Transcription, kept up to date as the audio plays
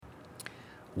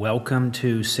Welcome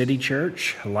to City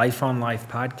Church, a Life on Life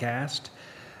podcast,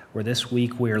 where this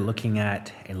week we are looking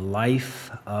at a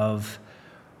life of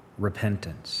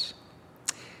repentance.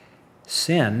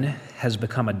 Sin has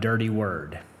become a dirty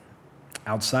word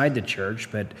outside the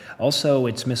church, but also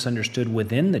it's misunderstood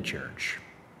within the church.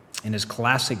 In his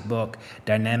classic book,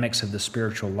 Dynamics of the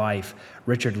Spiritual Life,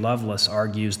 Richard Lovelace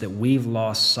argues that we've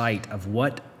lost sight of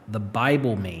what the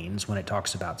Bible means when it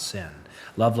talks about sin.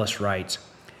 Lovelace writes,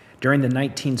 "During the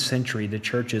 19th century, the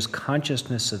church's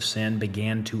consciousness of sin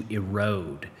began to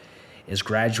erode, as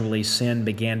gradually sin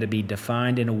began to be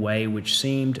defined in a way which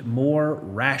seemed more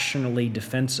rationally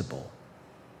defensible,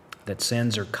 that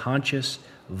sins are conscious,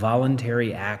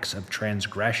 voluntary acts of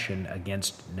transgression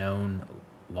against known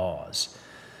laws."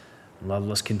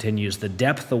 Lovelace continues, "The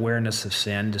depth awareness of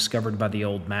sin discovered by the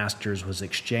old masters was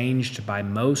exchanged by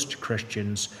most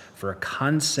Christians for a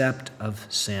concept of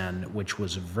sin which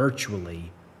was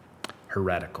virtually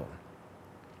heretical."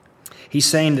 He's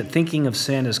saying that thinking of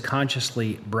sin as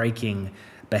consciously breaking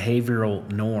behavioral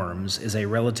norms is a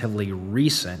relatively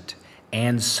recent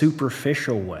and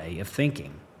superficial way of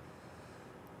thinking.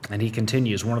 And he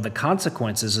continues, "One of the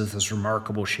consequences of this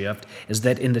remarkable shift is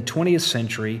that in the 20th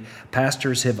century,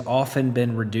 pastors have often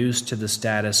been reduced to the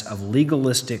status of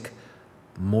legalistic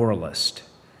moralist,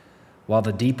 while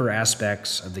the deeper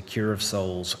aspects of the cure of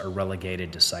souls are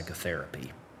relegated to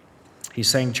psychotherapy." He's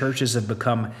saying churches have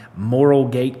become moral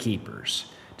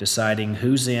gatekeepers, deciding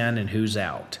who's in and who's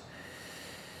out.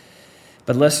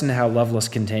 But listen to how Lovelace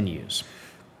continues.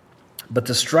 "But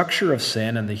the structure of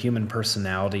sin and the human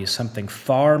personality is something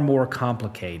far more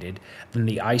complicated than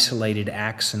the isolated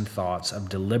acts and thoughts of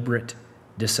deliberate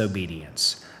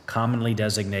disobedience, commonly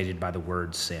designated by the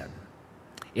word sin.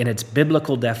 In its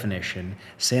biblical definition,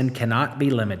 sin cannot be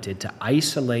limited to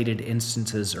isolated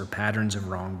instances or patterns of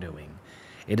wrongdoing.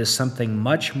 It is something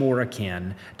much more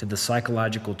akin to the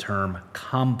psychological term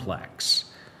complex,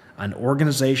 an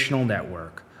organizational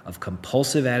network of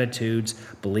compulsive attitudes,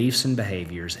 beliefs, and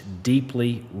behaviors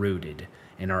deeply rooted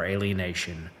in our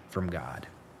alienation from God."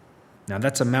 Now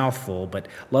that's a mouthful, but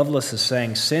Lovelace is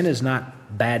saying sin is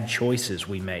not bad choices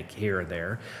we make here or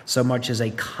there, so much as a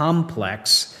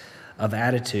complex of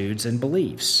attitudes and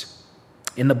beliefs.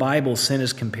 In the Bible, sin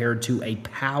is compared to a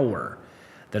power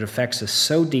that affects us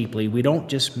so deeply we don't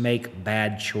just make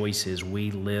bad choices, we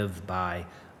live by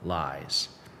lies.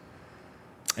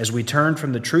 As we turn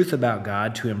from the truth about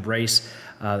God to embrace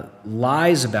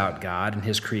lies about God and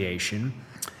His creation,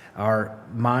 our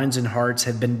minds and hearts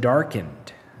have been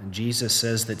darkened. And Jesus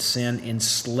says that sin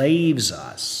enslaves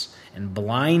us and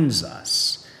blinds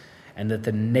us, and that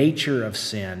the nature of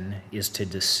sin is to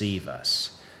deceive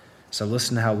us. So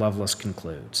listen to how Lovelace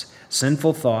concludes.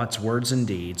 "Sinful thoughts, words, and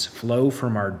deeds flow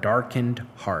from our darkened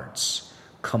hearts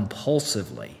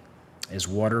compulsively as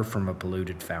water from a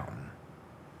polluted fountain."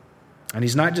 And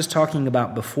he's not just talking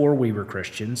about before we were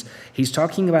Christians, he's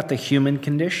talking about the human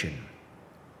condition.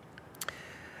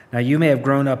 Now, you may have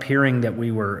grown up hearing that we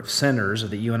were sinners or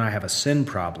that you and I have a sin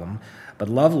problem, but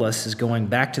Lovelace is going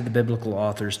back to the biblical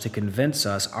authors to convince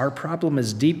us our problem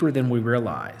is deeper than we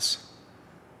realize.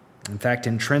 In fact,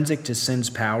 intrinsic to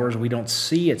sin's powers, we don't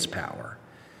see its power.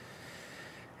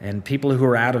 And people who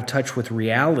are out of touch with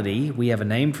reality, we have a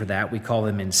name for that. We call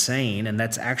them insane, and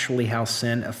that's actually how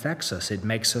sin affects us. It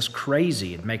makes us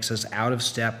crazy. It makes us out of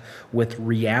step with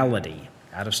reality,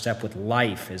 out of step with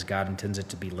life as God intends it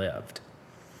to be lived.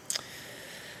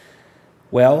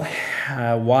 Well,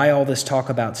 why all this talk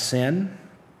about sin?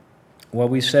 Well,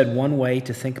 we said one way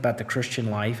to think about the Christian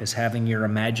life is having your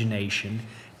imagination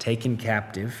taken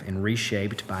captive and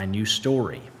reshaped by a new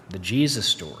story, the Jesus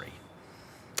story.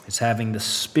 It's having the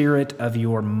spirit of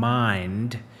your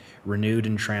mind renewed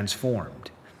and transformed.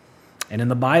 And in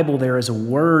the Bible, there is a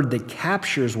word that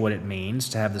captures what it means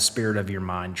to have the spirit of your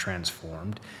mind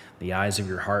transformed, the eyes of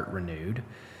your heart renewed.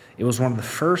 It was one of the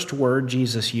first words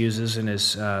Jesus uses in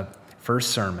his first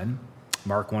sermon,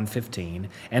 Mark 1:15,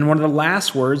 and one of the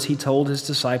last words he told his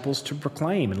disciples to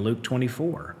proclaim in Luke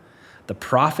 24. The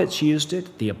prophets used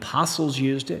it, the apostles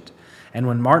used it, and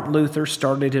when Martin Luther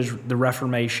started the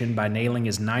Reformation by nailing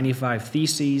his 95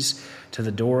 Theses to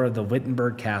the door of the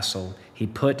Wittenberg Castle, he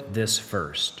put this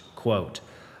first, quote,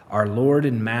 "Our Lord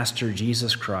and Master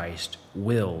Jesus Christ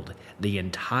willed the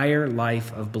entire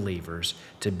life of believers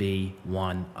to be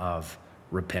one of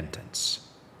repentance."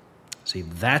 See,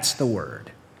 that's the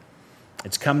word.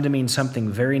 It's come to mean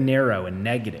something very narrow and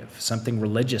negative, something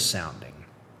religious sounding.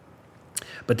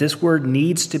 But this word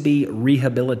needs to be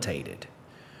rehabilitated.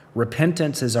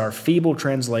 Repentance is our feeble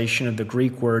translation of the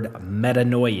Greek word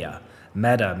metanoia,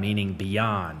 meta meaning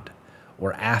beyond,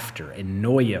 or after, and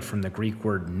noia from the Greek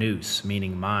word nous,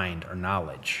 meaning mind or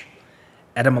knowledge.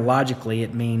 Etymologically,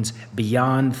 it means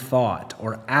beyond thought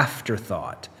or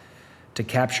afterthought, to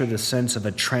capture the sense of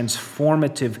a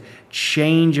transformative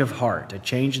change of heart, a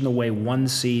change in the way one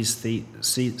sees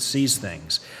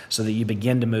things, so that you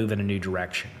begin to move in a new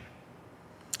direction.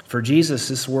 For Jesus,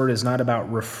 this word is not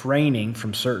about refraining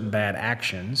from certain bad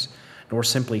actions, nor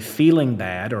simply feeling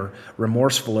bad or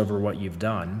remorseful over what you've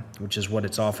done, which is what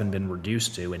it's often been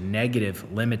reduced to, a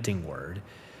negative, limiting word.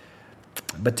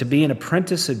 But to be an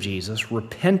apprentice of Jesus,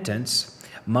 repentance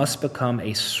must become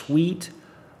a sweet,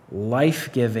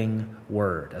 life-giving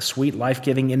word, a sweet,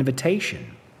 life-giving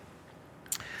invitation.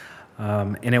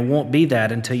 And it won't be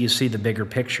that until you see the bigger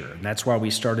picture. And that's why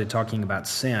we started talking about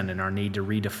sin and our need to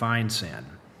redefine sin,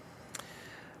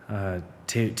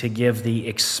 to give the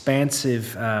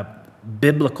expansive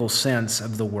biblical sense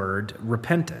of the word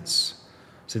repentance.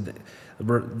 So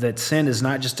that sin is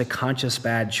not just a conscious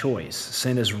bad choice.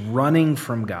 Sin is running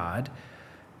from God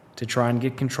to try and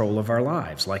get control of our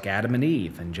lives, like Adam and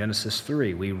Eve in Genesis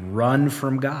 3. We run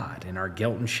from God in our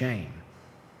guilt and shame,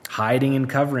 hiding and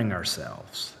covering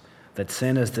ourselves. That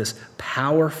sin is this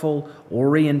powerful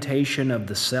orientation of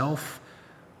the self,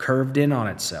 curved in on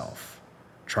itself,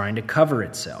 trying to cover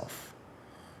itself.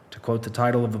 To quote the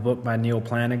title of a book by Neil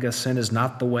Plantinga, sin is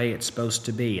not the way it's supposed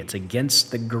to be. It's against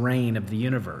the grain of the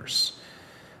universe.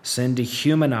 Sin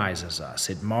dehumanizes us.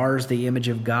 It mars the image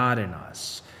of God in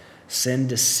us. Sin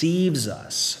deceives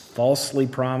us, falsely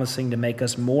promising to make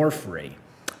us more free,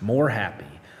 more happy,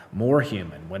 more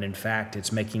human, when in fact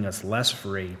it's making us less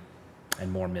free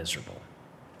and more miserable.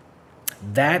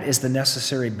 That is the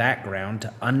necessary background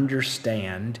to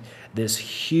understand this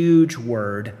huge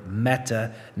word,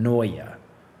 metanoia.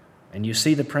 And you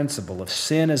see the principle. If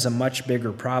sin is a much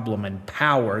bigger problem and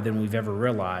power than we've ever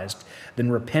realized,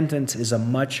 then repentance is a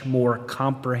much more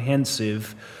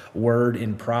comprehensive word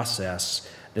in process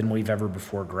than we've ever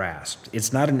before grasped.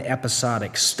 It's not an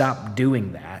episodic stop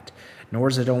doing that, nor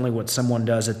is it only what someone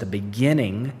does at the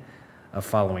beginning of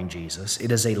following Jesus.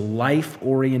 It is a life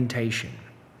orientation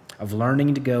of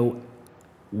learning to go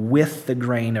with the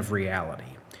grain of reality,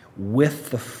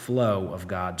 with the flow of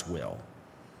God's will,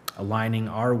 aligning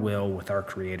our will with our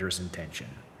Creator's intention.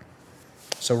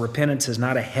 So repentance is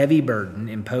not a heavy burden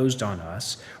imposed on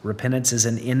us. Repentance is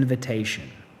an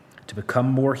invitation to become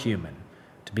more human,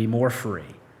 to be more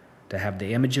free, to have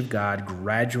the image of God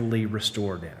gradually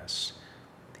restored in us.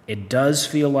 It does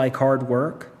feel like hard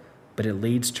work, but it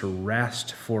leads to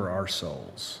rest for our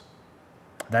souls.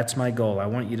 That's my goal. I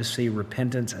want you to see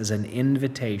repentance as an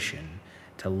invitation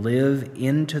to live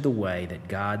into the way that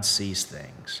God sees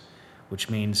things, which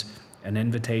means an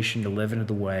invitation to live into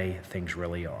the way things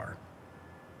really are.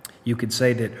 You could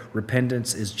say that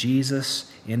repentance is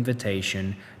Jesus'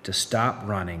 invitation to stop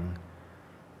running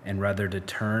and rather to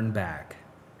turn back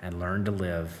and learn to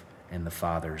live in the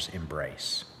Father's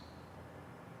embrace.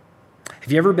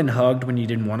 Have you ever been hugged when you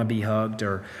didn't want to be hugged?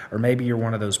 Or maybe you're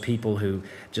one of those people who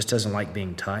just doesn't like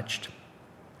being touched?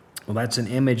 Well, that's an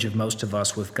image of most of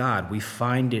us with God. We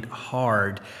find it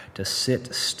hard to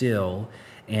sit still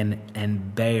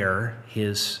and bear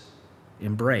His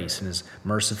embrace and His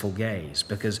merciful gaze,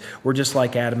 because we're just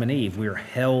like Adam and Eve. We're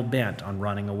hell-bent on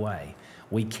running away.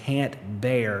 We can't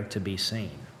bear to be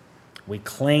seen. We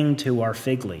cling to our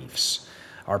fig leaves,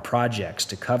 our projects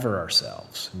to cover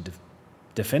ourselves and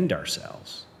defend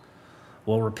ourselves.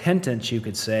 Well, repentance, you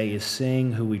could say, is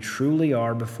seeing who we truly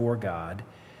are before God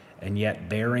and yet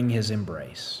bearing His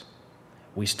embrace.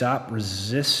 We stop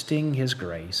resisting His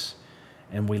grace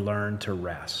and we learn to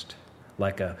rest.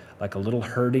 Like a little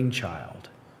hurting child,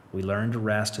 we learn to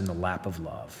rest in the lap of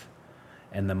love.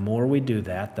 And the more we do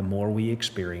that, the more we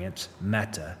experience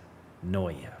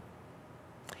metanoia.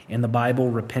 In the Bible,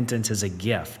 repentance is a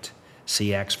gift,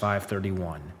 see Acts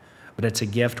 5:31. But it's a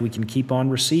gift we can keep on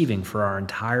receiving for our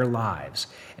entire lives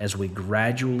as we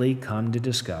gradually come to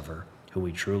discover who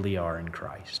we truly are in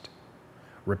Christ.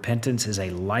 Repentance is a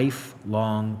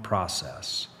lifelong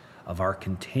process of our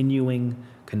continuing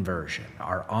conversion,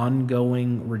 our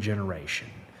ongoing regeneration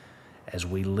as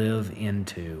we live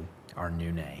into our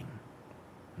new name.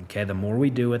 Okay, the more we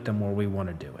do it, the more we want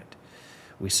to do it.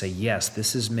 We say, yes,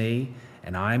 this is me,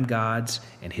 and I'm God's,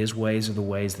 and His ways are the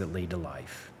ways that lead to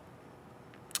life.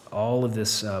 All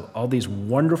these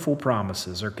wonderful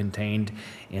promises are contained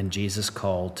in Jesus'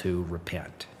 call to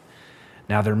repent.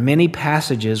 Now, there are many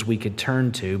passages we could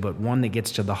turn to, but one that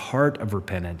gets to the heart of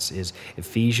repentance is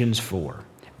Ephesians 4,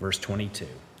 verse 22.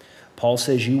 Paul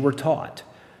says, "You were taught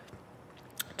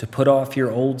to put off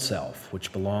your old self,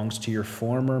 which belongs to your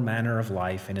former manner of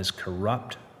life and is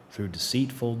corrupt through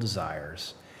deceitful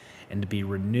desires, and to be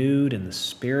renewed in the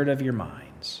spirit of your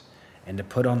minds, and to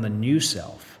put on the new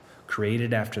self,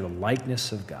 created after the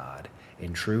likeness of God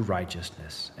in true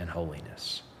righteousness and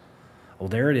holiness. Well,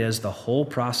 there it is, the whole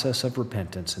process of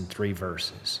repentance in 3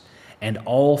 verses. And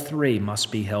all 3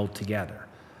 must be held together.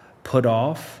 Put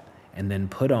off and then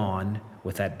put on,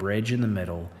 with that bridge in the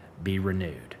middle, be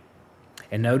renewed.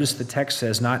 And notice the text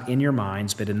says not in your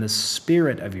minds, but in the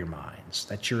spirit of your minds.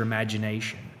 That's your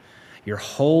imagination. Your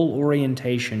whole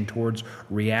orientation towards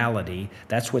reality,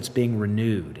 that's what's being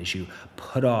renewed as you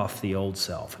put off the old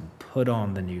self and put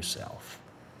on the new self.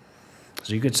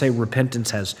 So you could say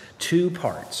repentance has 2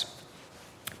 parts.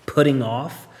 Putting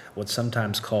off, what's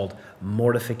sometimes called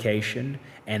mortification,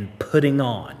 and putting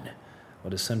on,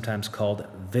 what is sometimes called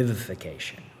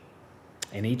vivification.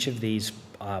 And each of these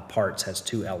parts has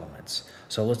 2 elements.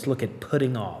 So let's look at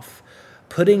putting off.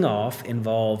 Putting off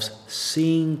involves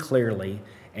seeing clearly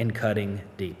and cutting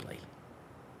deeply.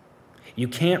 You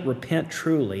can't repent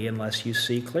truly unless you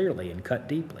see clearly and cut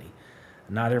deeply,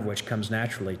 neither of which comes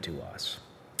naturally to us.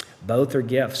 Both are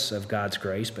gifts of God's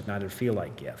grace, but neither feel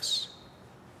like gifts.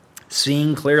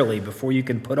 Seeing clearly, before you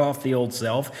can put off the old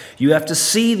self, you have to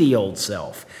see the old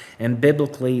self. And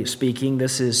biblically speaking,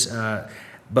 this is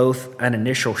both an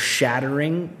initial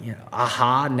shattering,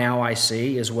 aha, now I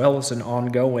see, as well as an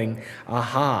ongoing,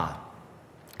 aha,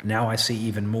 now I see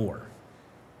even more.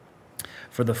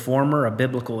 For the former, a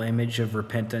biblical image of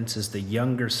repentance is the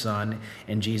younger son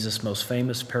in Jesus' most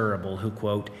famous parable who,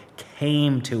 quote,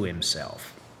 came to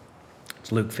himself.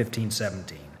 It's Luke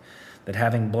 15:17. That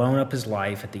having blown up his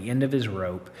life at the end of his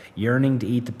rope, yearning to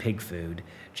eat the pig food,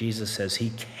 Jesus says he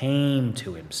came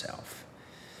to himself.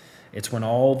 It's when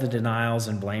all the denials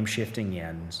and blame shifting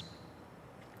ends,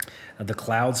 the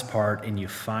clouds part, and you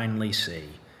finally see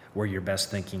where your best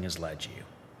thinking has led you.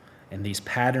 And these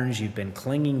patterns you've been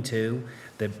clinging to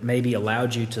that maybe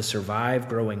allowed you to survive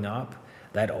growing up,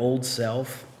 that old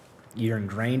self, your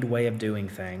ingrained way of doing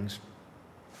things,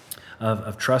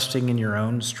 of trusting in your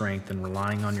own strength and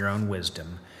relying on your own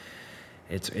wisdom,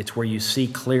 it's where you see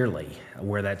clearly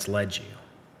where that's led you.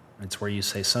 It's where you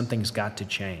say, something's got to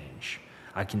change.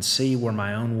 I can see where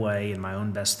my own way and my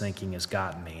own best thinking has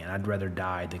gotten me, and I'd rather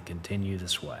die than continue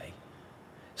this way.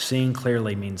 Seeing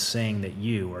clearly means seeing that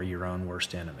you are your own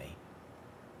worst enemy.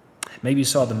 Maybe you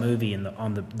saw the movie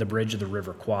on the bridge of the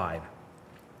River Kwai,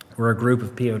 where a group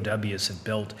of POWs have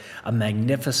built a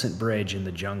magnificent bridge in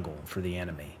the jungle for the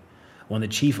enemy. When the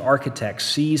chief architect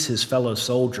sees his fellow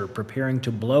soldier preparing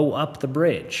to blow up the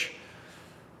bridge,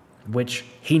 which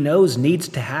he knows needs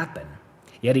to happen,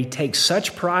 yet he takes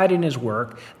such pride in his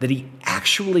work that he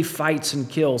actually fights and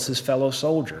kills his fellow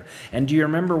soldier. And do you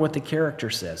remember what the character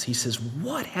says? He says,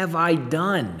 "What have I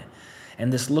done?"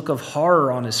 And this look of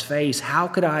horror on his face, how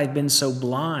could I have been so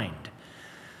blind?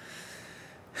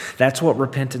 That's what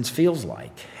repentance feels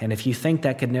like. And if you think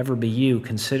that could never be you,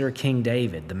 consider King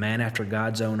David, the man after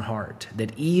God's own heart,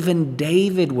 that even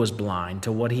David was blind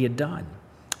to what he had done.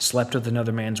 Slept with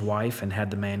another man's wife and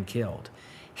had the man killed.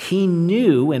 He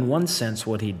knew, in one sense,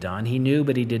 what he'd done. He knew,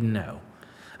 but he didn't know.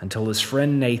 Until his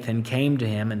friend Nathan came to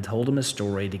him and told him a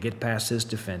story to get past his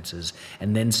defenses,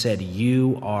 and then said,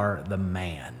 "You are the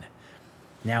man."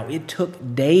 Now, it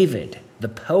took David, the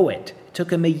poet, it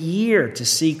took him a year to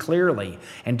see clearly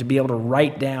and to be able to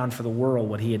write down for the world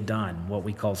what he had done, what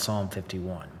we call Psalm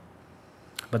 51.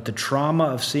 But the trauma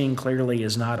of seeing clearly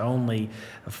is not only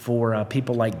for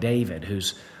people like David,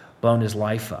 who's blown his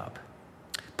life up.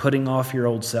 Putting off your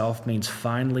old self means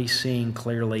finally seeing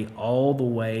clearly all the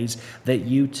ways that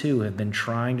you too have been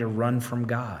trying to run from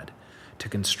God, to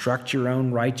construct your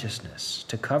own righteousness,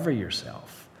 to cover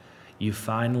yourself. You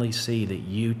finally see that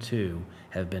you too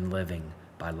have been living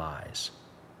by lies.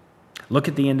 Look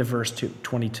at the end of verse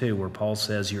 22, where Paul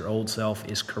says your old self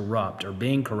is corrupt or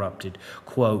being corrupted,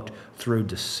 quote, through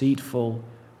deceitful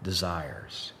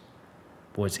desires.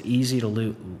 Boy, it's easy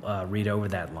to read over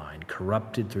that line,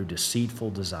 corrupted through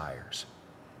deceitful desires,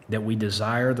 that we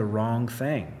desire the wrong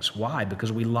things. Why?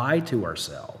 Because we lie to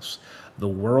ourselves. The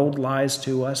world lies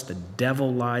to us, the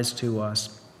devil lies to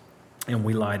us, and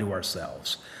we lie to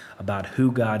ourselves about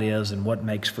who God is and what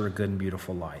makes for a good and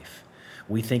beautiful life.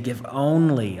 We think, if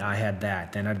only I had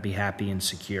that, then I'd be happy and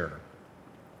secure.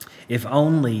 If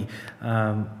only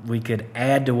we could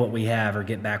add to what we have or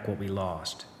get back what we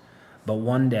lost. But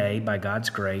one day, by God's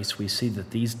grace, we see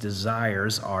that these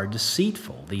desires are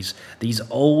deceitful. These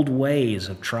old ways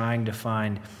of trying to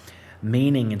find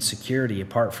meaning and security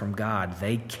apart from God,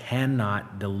 they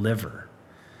cannot deliver.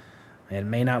 It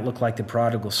may not look like the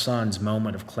prodigal son's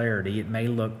moment of clarity. It may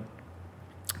look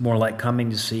more like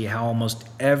coming to see how almost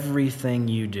everything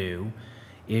you do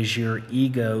is your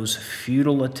ego's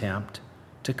futile attempt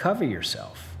to cover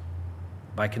yourself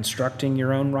by constructing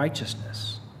your own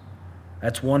righteousness.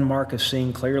 That's one mark of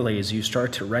seeing clearly, as you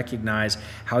start to recognize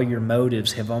how your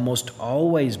motives have almost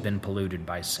always been polluted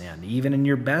by sin, even in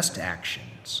your best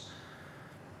actions.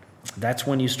 That's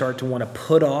when you start to want to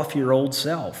put off your old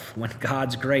self, when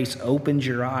God's grace opens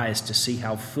your eyes to see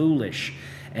how foolish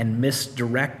and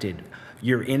misdirected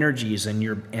your energies and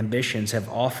your ambitions have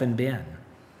often been.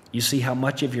 You see how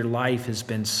much of your life has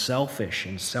been selfish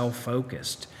and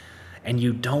self-focused, and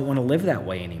you don't want to live that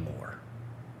way anymore.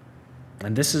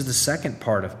 And this is the second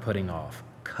part of putting off,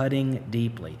 cutting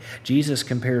deeply. Jesus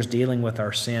compares dealing with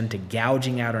our sin to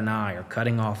gouging out an eye or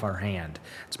cutting off our hand.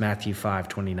 It's Matthew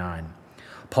 5:29.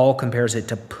 Paul compares it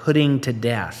to putting to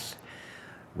death,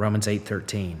 Romans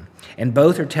 8:13. And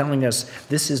both are telling us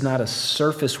this is not a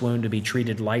surface wound to be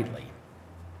treated lightly.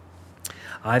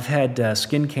 I've had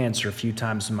skin cancer a few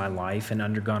times in my life and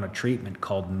undergone a treatment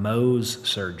called Mohs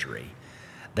surgery.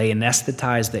 They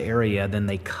anesthetize the area, then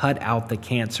they cut out the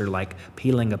cancer like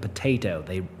peeling a potato.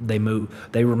 They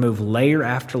remove layer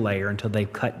after layer until they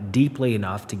cut deeply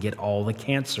enough to get all the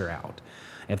cancer out.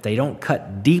 If they don't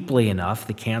cut deeply enough,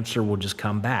 the cancer will just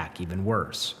come back, even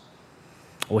worse.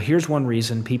 Well, here's one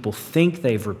reason people think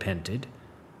they've repented,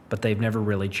 but they've never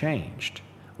really changed.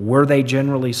 Were they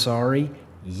generally sorry?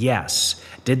 Yes.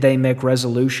 Did they make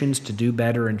resolutions to do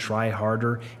better and try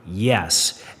harder?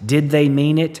 Yes. Did they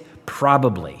mean it?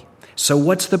 Probably. So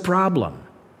what's the problem?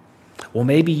 Well,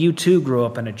 maybe you too grew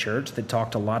up in a church that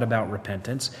talked a lot about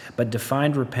repentance, but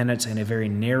defined repentance in a very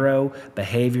narrow,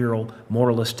 behavioral,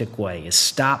 moralistic way. Is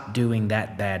stop doing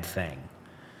that bad thing.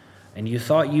 And you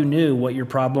thought you knew what your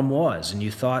problem was, and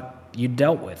you thought you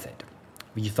dealt with it.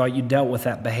 You thought you dealt with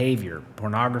that behavior,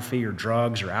 pornography or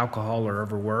drugs or alcohol or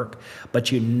overwork, but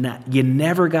you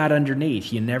never got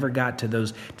underneath. You never got to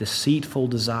those deceitful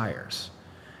desires.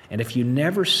 And if you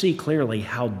never see clearly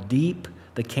how deep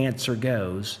the cancer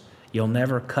goes, you'll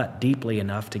never cut deeply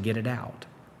enough to get it out.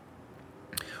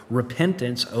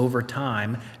 Repentance over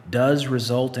time does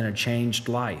result in a changed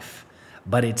life,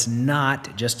 but it's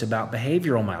not just about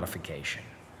behavioral modification.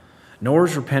 Nor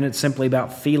is repentance simply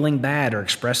about feeling bad or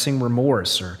expressing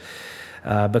remorse,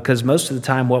 because most of the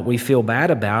time what we feel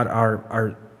bad about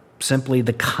are simply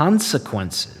the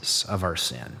consequences of our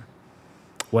sin.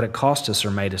 What it cost us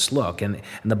or made us look. And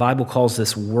the Bible calls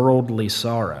this worldly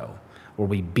sorrow, where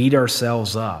we beat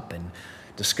ourselves up and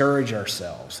discourage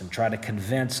ourselves and try to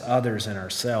convince others and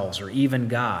ourselves, or even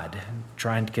God,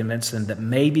 trying to convince them that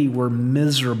maybe we're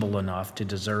miserable enough to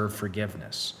deserve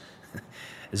forgiveness.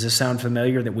 Does this sound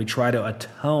familiar? That we try to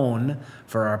atone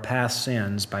for our past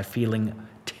sins by feeling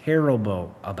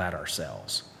terrible about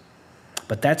ourselves.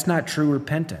 But that's not true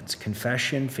repentance.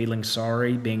 Confession, feeling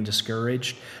sorry, being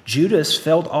discouraged. Judas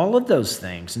felt all of those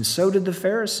things, and so did the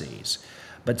Pharisees.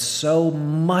 But so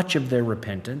much of their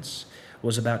repentance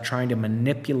was about trying to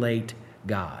manipulate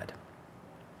God.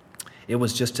 It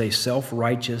was just a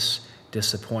self-righteous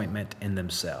disappointment in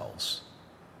themselves.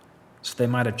 So they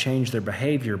might have changed their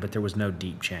behavior, but there was no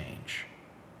deep change.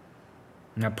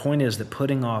 And the point is that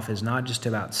putting off is not just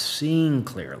about seeing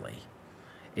clearly.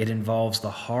 It involves the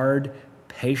hard,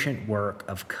 patient work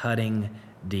of cutting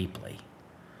deeply.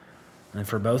 And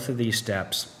for both of these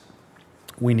steps,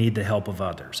 we need the help of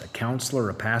others, a counselor,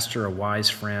 a pastor, a wise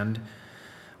friend.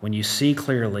 When you see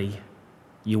clearly,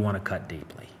 you want to cut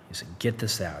deeply. You say, get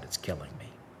this out, it's killing me.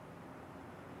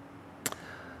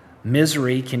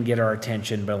 Misery can get our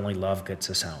attention, but only love gets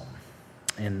us home.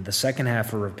 And the second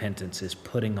half of repentance is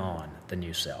putting on the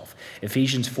new self.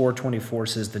 Ephesians 4:24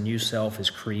 says the new self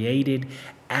is created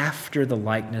after the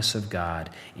likeness of God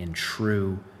in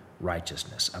true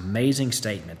righteousness. Amazing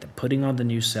statement that putting on the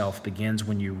new self begins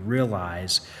when you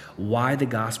realize why the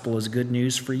gospel is good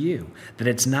news for you. That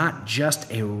it's not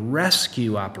just a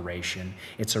rescue operation,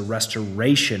 it's a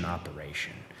restoration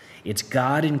operation. It's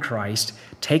God in Christ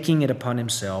taking it upon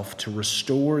himself to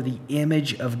restore the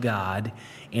image of God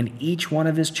in each one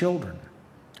of his children,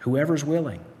 whoever's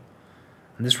willing.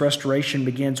 And this restoration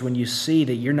begins when you see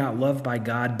that you're not loved by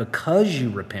God because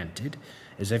you repented,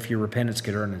 as if your repentance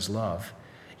could earn his love.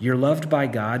 You're loved by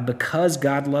God because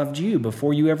God loved you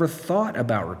before you ever thought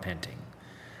about repenting.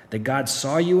 That God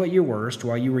saw you at your worst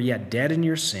while you were yet dead in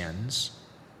your sins,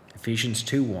 Ephesians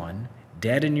 2:1,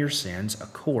 dead in your sins, a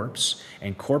corpse,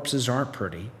 and corpses aren't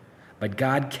pretty, but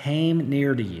God came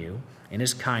near to you in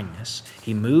his kindness.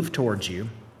 He moved towards you,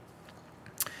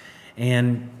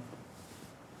 and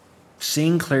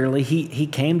seeing clearly, he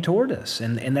came toward us.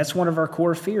 And that's one of our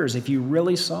core fears. If you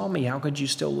really saw me, how could you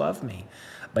still love me?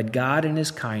 But God in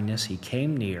his kindness, he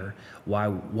came near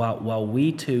while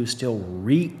we too still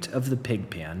reeked of the pig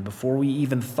pen. Before we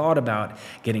even thought about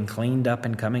getting cleaned up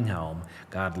and coming home,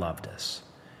 God loved us.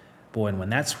 Boy, and when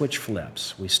that switch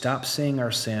flips, we stop seeing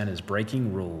our sin as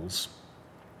breaking rules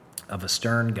of a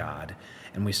stern God,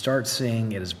 and we start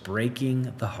seeing it as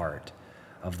breaking the heart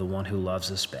of the one who loves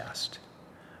us best.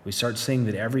 We start seeing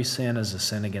that every sin is a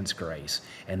sin against grace,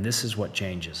 and this is what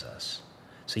changes us.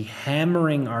 See,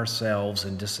 hammering ourselves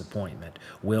in disappointment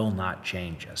will not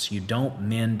change us. You don't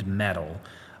mend metal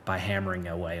by hammering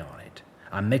away on it.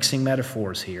 I'm mixing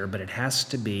metaphors here, but it has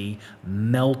to be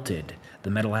melted.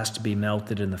 The metal has to be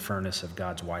melted in the furnace of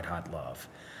God's white-hot love.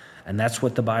 And that's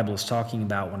what the Bible is talking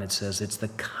about when it says it's the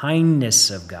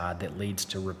kindness of God that leads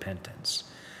to repentance.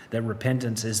 That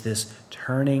repentance is this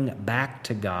turning back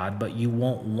to God, but you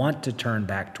won't want to turn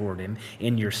back toward him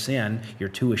in your sin. You're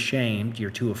too ashamed.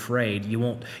 You're too afraid. You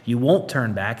won't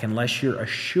turn back unless you're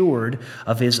assured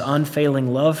of his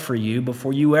unfailing love for you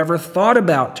before you ever thought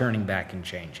about turning back and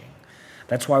changing.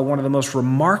 That's why one of the most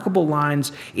remarkable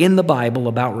lines in the Bible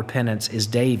about repentance is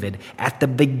David at the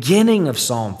beginning of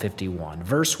Psalm 51,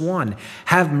 verse 1.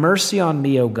 Have mercy on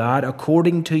me, O God,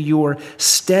 according to your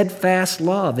steadfast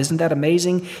love. Isn't that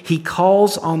amazing? He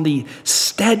calls on the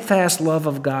steadfast love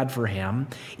of God for him,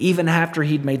 even after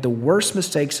he'd made the worst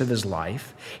mistakes of his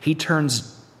life. He turns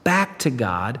back to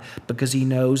God because he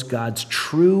knows God's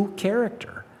true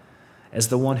character as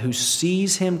the one who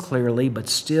sees him clearly but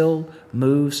still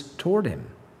moves toward him.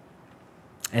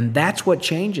 And that's what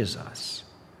changes us.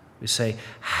 We say,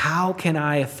 how can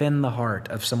I offend the heart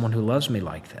of someone who loves me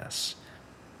like this?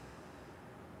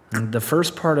 And the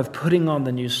first part of putting on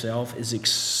the new self is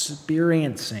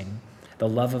experiencing the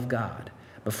love of God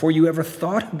before you ever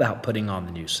thought about putting on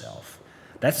the new self.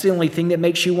 That's the only thing that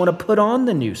makes you want to put on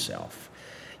the new self.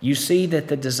 You see that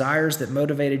the desires that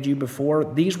motivated you before,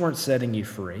 these weren't setting you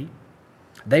free.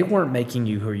 They weren't making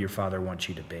you who your Father wants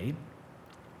you to be.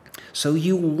 So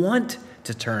you want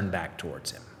to turn back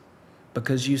towards him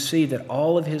because you see that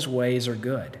all of his ways are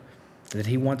good, that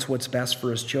he wants what's best for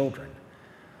his children.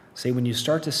 See, when you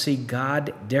start to see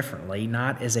God differently,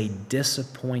 not as a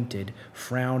disappointed,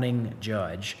 frowning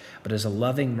judge, but as a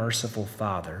loving, merciful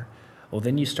Father, well,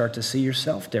 then you start to see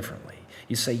yourself differently.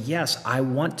 You say, yes, I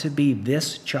want to be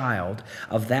this child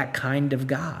of that kind of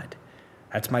God.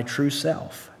 That's my true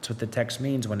self. That's what the text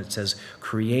means when it says,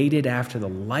 created after the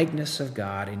likeness of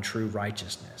God in true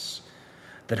righteousness.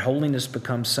 That holiness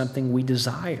becomes something we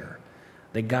desire.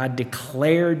 That God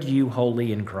declared you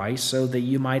holy in Christ so that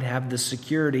you might have the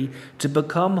security to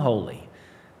become holy,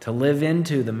 to live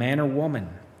into the man or woman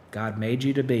God made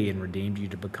you to be and redeemed you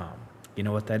to become. You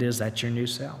know what that is? That's your new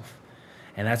self.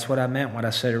 And that's what I meant when I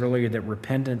said earlier that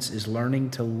repentance is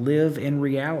learning to live in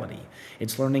reality.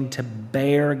 It's learning to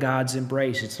bear God's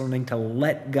embrace. It's learning to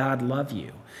let God love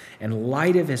you. In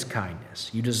light of his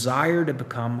kindness, you desire to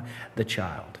become the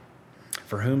child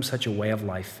for whom such a way of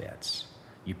life fits.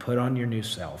 You put on your new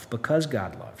self because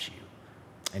God loves you,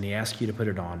 and he asks you to put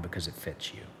it on because it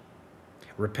fits you.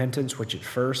 Repentance, which at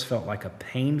first felt like a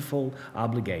painful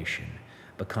obligation,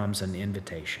 becomes an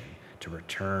invitation to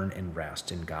return and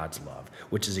rest in God's love,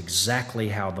 which is exactly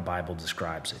how the Bible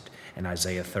describes it in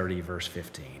Isaiah 30, verse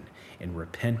 15. In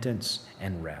repentance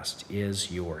and rest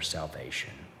is your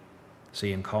salvation.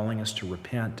 See, in calling us to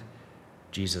repent,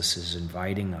 Jesus is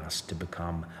inviting us to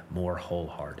become more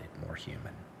wholehearted, more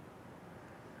human.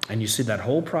 And you see that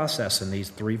whole process in these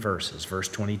three verses. Verse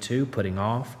 22, putting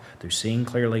off through seeing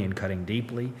clearly and cutting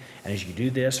deeply. And as you do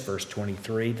this, verse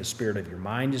 23, the spirit of your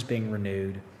mind is being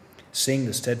renewed. Seeing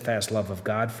the steadfast love of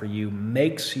God for you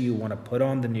makes you want to put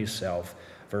on the new self,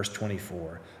 verse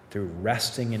 24, through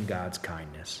resting in God's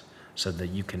kindness so that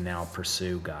you can now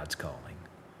pursue God's calling.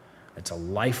 It's a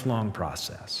lifelong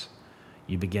process.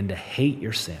 You begin to hate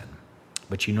your sin,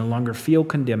 but you no longer feel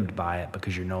condemned by it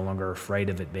because you're no longer afraid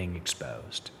of it being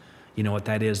exposed. You know what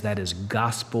that is? That is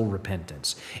gospel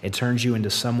repentance. It turns you into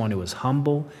someone who is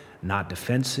humble, not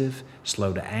defensive,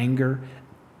 slow to anger,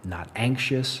 not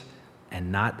anxious,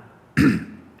 and not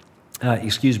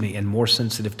and more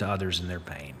sensitive to others and their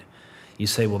pain. You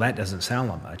say, well, that doesn't sound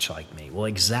much like me. Well,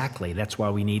 exactly. That's why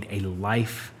we need a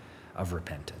life of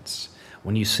repentance.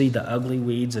 When you see the ugly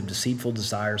weeds of deceitful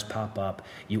desires pop up,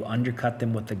 you undercut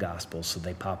them with the gospel so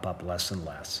they pop up less and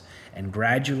less. And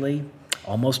gradually,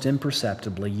 almost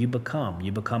imperceptibly, you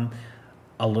become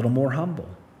a little more humble,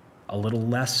 a little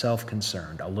less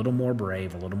self-concerned, a little more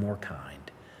brave, a little more kind.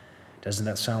 Doesn't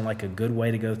that sound like a good way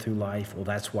to go through life? Well,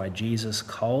 that's why Jesus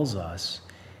calls us,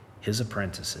 his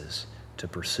apprentices, to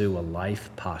pursue a life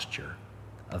posture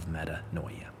of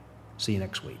metanoia. See you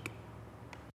next week.